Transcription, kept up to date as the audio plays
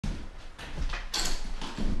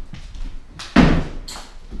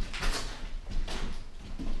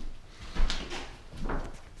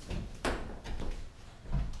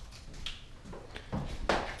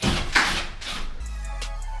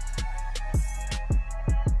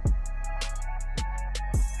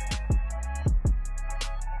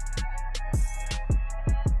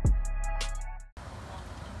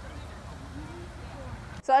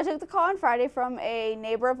I took the call on Friday from a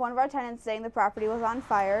neighbor of one of our tenants saying the property was on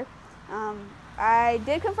fire. I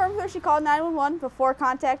did confirm with her. She called 911 before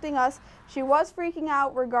contacting us. She was freaking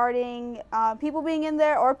out regarding people being in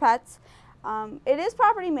there or pets. It is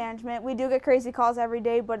property management. We do get crazy calls every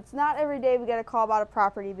day, but it's not every day we get a call about a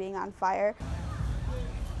property being on fire.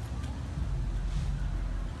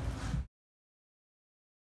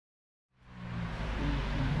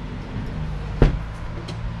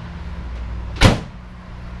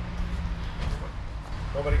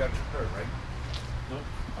 Nobody got hurt, right? Nope.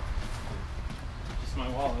 Just my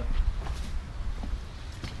wallet.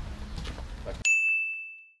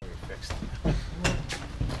 Fixed.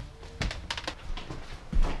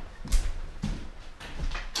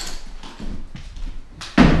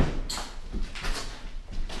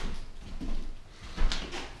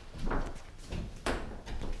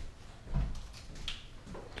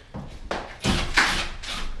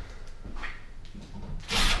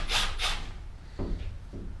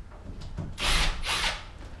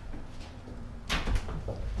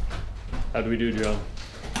 How do we do, Joe?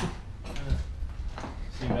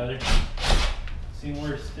 Seen better? Seen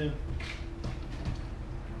worse, too?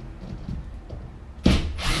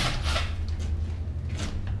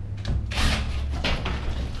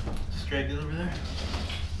 Straight good over there?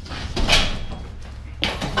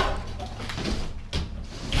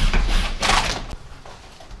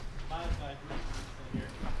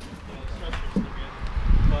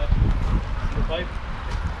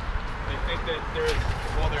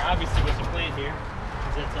 There obviously was a plant here,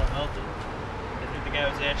 because that's all melted. I think the guy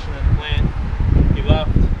was actually in the plant. He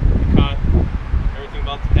left, he caught everything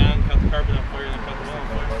melted down, caught the carpet on fire, and then caught the wall on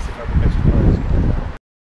fire. Once the carpet catches fire, it's going down.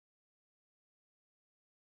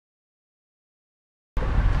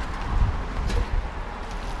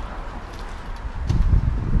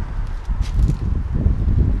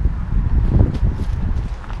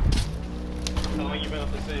 How long you been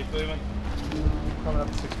up the city, Cleveland? Coming up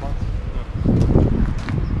to 6 months.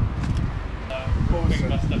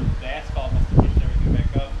 The asphalt must have pushed everything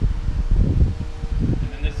back up. And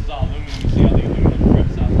then this is all aluminum. You see all the aluminum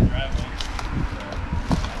strips out the driveway.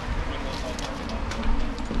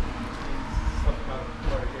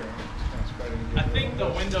 I think the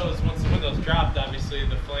windows, once the windows dropped, obviously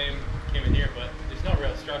the flame came in here, but there's no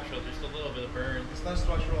real structural, just a little bit of burn. It's not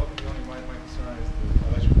structural. The only my concern is the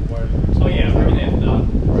electrical wire. Oh yeah, we're gonna have to.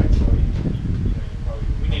 Right, so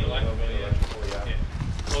we need electrical, yeah.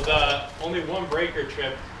 Well, the only one breaker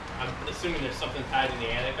trip, I'm assuming there's something tied in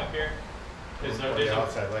the attic up here. There's no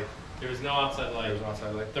outside light. There was no outside light. There was no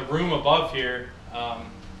outside light. The room above here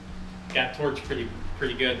got torched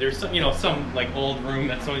pretty good. There's some, some like old room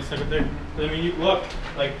that somebody stuck up there. But I mean, you look,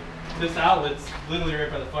 like this outlet's literally right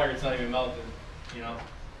by the fire. It's not even melted,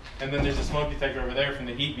 And then there's a smoke detector over there from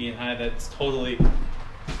the heat being high that's totally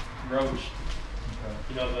roached.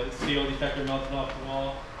 Okay. The steel detector melted off the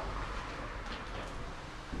wall.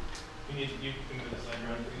 You can move this side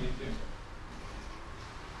around if you need to.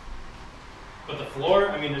 But the floor,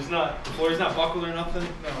 I mean, the floor's not buckled or nothing.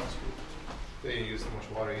 No, it's good. They didn't use too much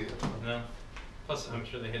water either. No. Plus, I'm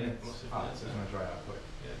sure they hit it most of the time. It's going to dry out quick.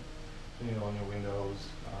 Yeah. You need all new windows.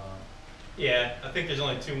 Yeah, I think there's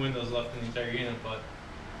only 2 windows left in the entire unit, but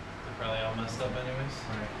they're probably all messed up anyways.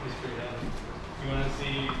 Right. It's pretty bad. You want to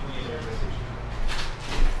see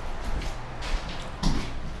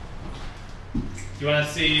You want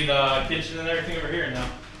to see the kitchen and everything over here now?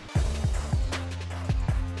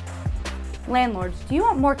 Landlords, do you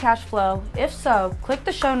want more cash flow? If so, click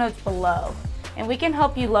the show notes below, and we can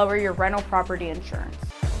help you lower your rental property insurance.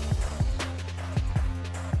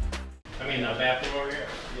 I mean, a bathroom over here?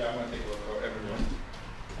 Yeah, I'm going to take a look at everyone.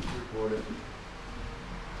 Record it.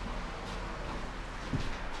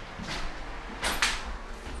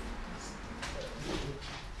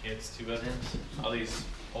 Yeah, it's 2 bedrooms. All these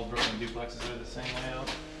old Brooklyn duplexes are the same layout.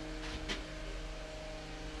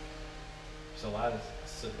 There's a lot of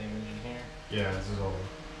soot damage in here. Yeah, this is old.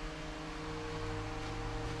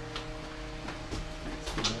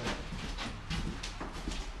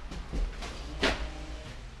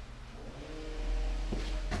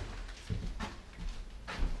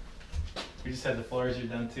 We just had the floors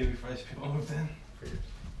redone too before these people moved in.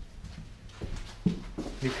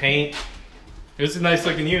 New paint. It was a nice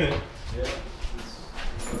looking unit. Yeah.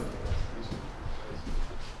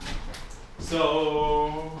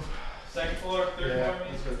 So, second floor, third floor,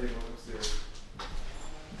 maybe? Let's go take a look upstairs.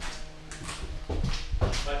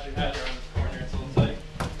 Got your head around this corner, it's a little tight.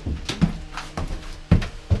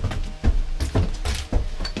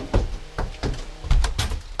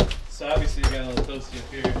 So obviously you got a little toasty up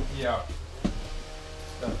here. Yeah.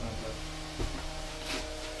 Definitely.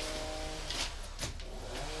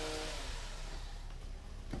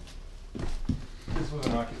 this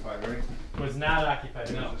wasn't occupied, right? Was not occupied,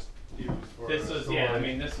 It was no. just used for This was, storage. yeah, I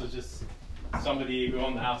mean, this was just somebody who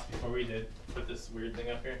owned the house before we did put this weird thing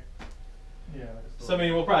up here. Yeah. So I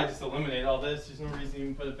mean, we'll probably just eliminate all this. There's no reason to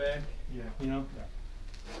even put it back. Yeah. You know.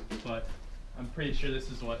 Yeah. But I'm pretty sure this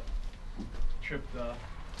is what tripped the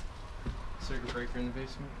circuit breaker in the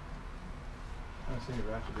basement. I don't see any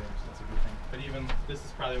ratchet damage. That's a good thing. But even this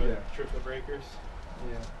is probably what Yeah. tripped the breakers.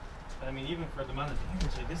 Yeah. But I mean, even for the amount of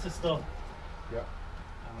damage, like this is still. Yep.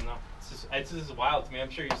 I don't know. This is wild to me. I'm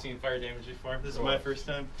sure you've seen fire damage before. This is my first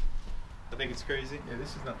time. I think it's crazy. Yeah, this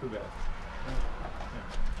is not too bad.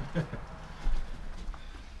 Yeah.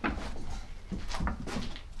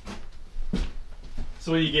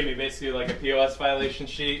 So what do you give me? Basically like a POS violation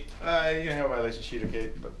sheet? You can have a violation sheet, okay,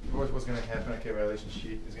 but what's going to happen, okay, violation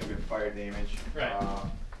sheet is going to be fire damage. Right.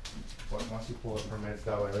 But once you pull the permits,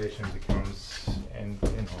 that violation becomes, and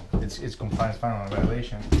you know, it's compliance fine on a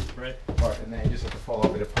violation. Right. But, and then you just have to follow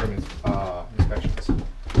up with the permits inspections.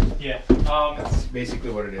 Yeah. That's basically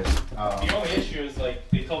what it is. The only issue is like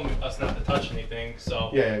they told me us not to touch anything, so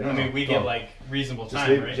Yeah, no, I mean no, we no. get like reasonable Just time,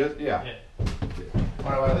 leave- right? just- yeah. Yeah.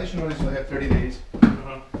 On a violation notice, you'll have 30 days.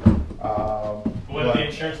 What if the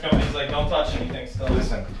insurance company's like, don't touch anything still?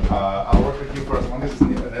 Listen, I'll work with you for as long as it's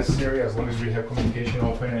necessary, as long as we have communication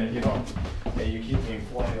open and, you know, and you keep me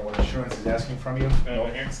informed of what insurance is asking from you. No,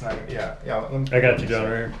 Over here? it's not, yeah. I got you, John, right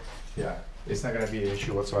here. Yeah, it's not gonna be an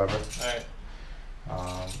issue whatsoever.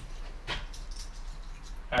 Alright.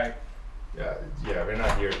 Yeah, yeah, we're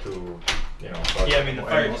not here to, you know. Yeah, I mean, the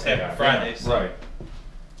fire just happened Friday, so- Right.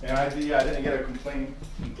 And I didn't get a complaint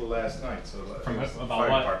until last night, so. I think it's the About fire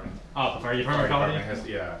what? department. Oh, the fire Fire department called you? department has,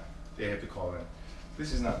 yeah, they have to call in.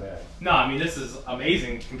 This is not bad. No, I mean this is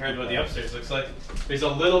amazing compared to what the upstairs looks like. There's a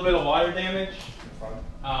little bit of water damage. In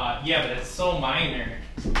front. Yeah, but it's so minor.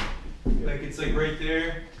 Like it's like right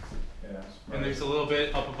there, Yeah. and there's a little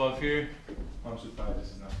bit up above here. I'm surprised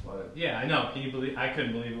this is not flooded. Yeah, I know. Can you believe? I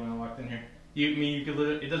couldn't believe it when I walked in here. You could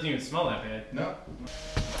literally, it doesn't even smell that bad. No.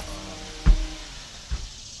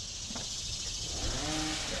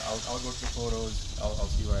 I'll go through photos. I'll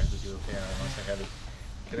see what I have to do. Okay, and once I have it,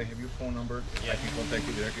 can I have your phone number? Yeah. I can contact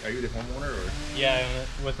you directly. Are you the homeowner or? Yeah, I own it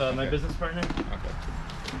with my Okay. business partner. Okay.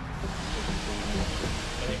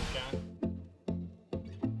 My name's John.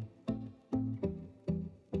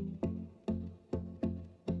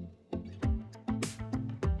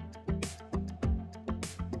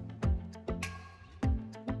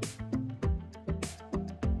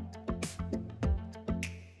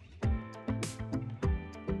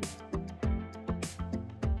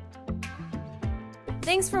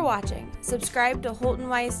 Thanks for watching. Subscribe to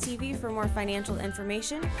HoltonWiseTV for more financial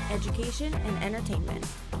information, education, and entertainment.